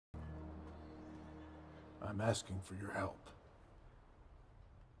I'm asking for your help.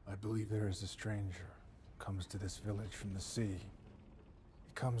 I believe there is a stranger who comes to this village from the sea.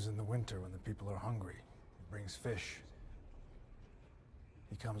 He comes in the winter when the people are hungry. He brings fish.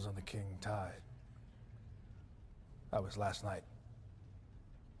 He comes on the king tide. That was last night.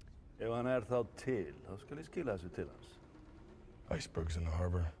 Ef hann þá til, þá skal ég skila þessu til hans. Icebergs in the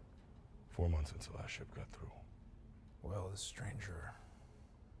harbor. 4 months since the last ship got through. Well, this stranger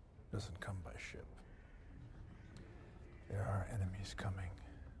doesn't come by ship. There are enemies coming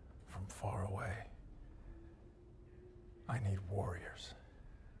from far away. I need warriors.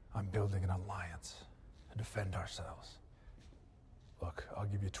 I'm building an alliance to defend ourselves. Look, I'll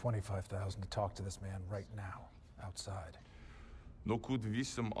give you 25,000 to talk to this man right now, outside. Nokkud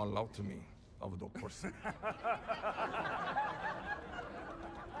visum allowed me of the person.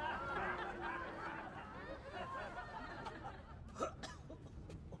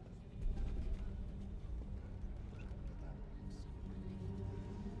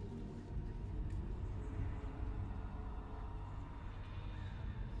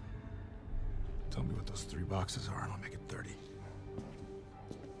 Tell me what those 3 boxes are and I'll make it 30.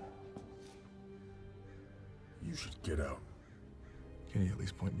 You should get out. Can you at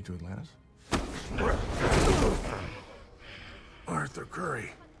least point me to Atlantis? Arthur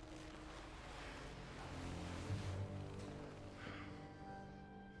Curry.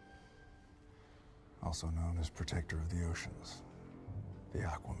 Also known as Protector of the Oceans, the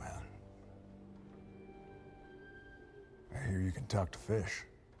Aquaman. I hear you can talk to fish.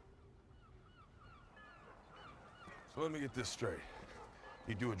 So let me get this straight.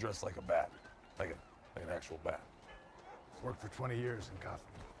 You do it dressed like a bat. Like an actual bat. Worked for 20 years in Gotham.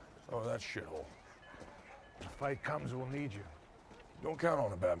 Oh, that shithole. When the fight comes, we'll need you. Don't count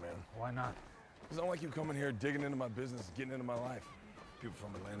on it, Batman. Why not? Because I don't like you coming here, digging into my business, getting into my life. People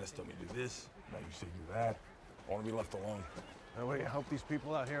from Atlantis tell me to do this, now you say do that. I want to be left alone. That way you help these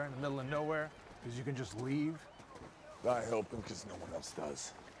people out here in the middle of nowhere, because you can just leave? I help them because no one else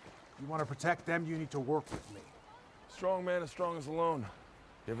does. You want to protect them, you need to work with me. Strong man as strong as alone.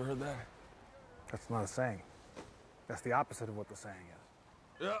 You ever heard that? That's not a saying. That's the opposite of what the saying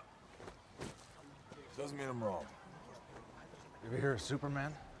is. Yeah. Doesn't mean I'm wrong. You ever hear of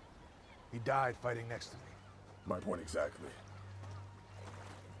Superman? He died fighting next to me. My point exactly.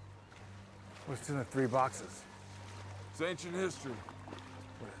 What's in the 3 boxes? It's ancient history.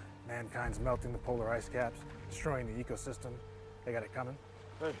 Mankind's melting the polar ice caps, destroying the ecosystem. They got it coming.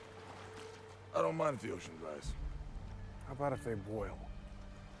 Hey, I don't mind if the ocean dries. How about if they boil?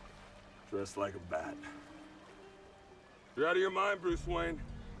 Dressed like a bat. You're out of your mind, Bruce Wayne.